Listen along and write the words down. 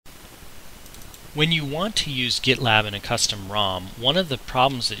When you want to use GitLab in a custom ROM, one of the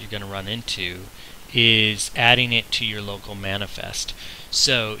problems that you're going to run into is adding it to your local manifest.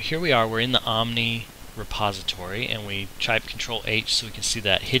 So here we are, we're in the Omni repository, and we type Control H so we can see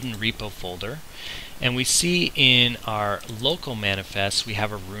that hidden repo folder. And we see in our local manifest we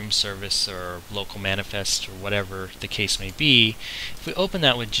have a room service or local manifest or whatever the case may be. If we open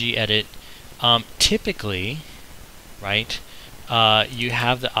that with gedit, typically, right, you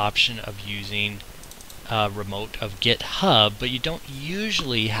have the option of using remote of GitHub, but you don't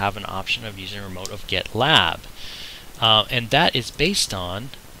usually have an option of using remote of GitLab. And that is based on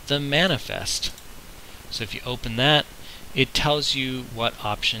the manifest. So if you open that, it tells you what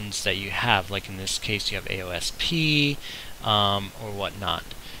options that you have. Like in this case, you have AOSP or whatnot.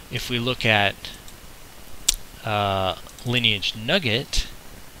 If we look at Lineage Nugget,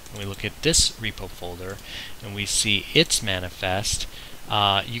 and we look at this repo folder, and we see its manifest,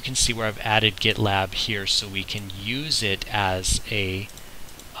 you can see where I've added GitLab here, so we can use it as a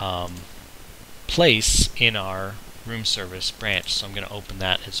place in our room service branch. So I'm going to open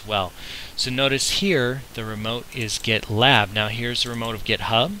that as well. So notice here the remote is GitLab. Now here's the remote of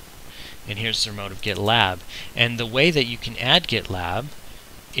GitHub, and here's the remote of GitLab. And the way that you can add GitLab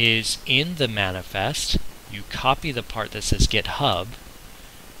is in the manifest, you copy the part that says GitHub,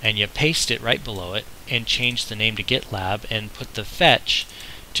 and you paste it right below it, and change the name to GitLab, and put the fetch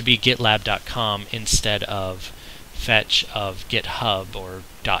to be gitlab.com instead of fetch of GitHub or ...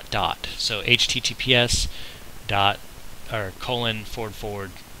 So https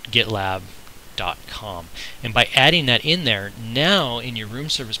 :/gitlab.com. And by adding that in there, now in your room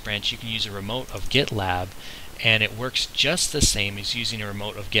service branch you can use a remote of GitLab, and it works just the same as using a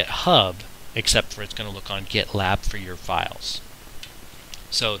remote of GitHub, except for it's going to look on GitLab for your files.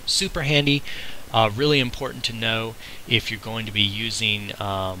 So super handy, really important to know if you're going to be using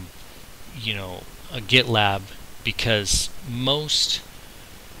a GitLab, because most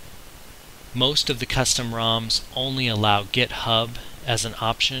of the custom ROMs only allow GitHub as an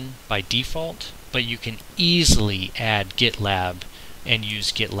option by default, but you can easily add GitLab and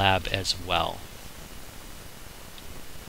use GitLab as well.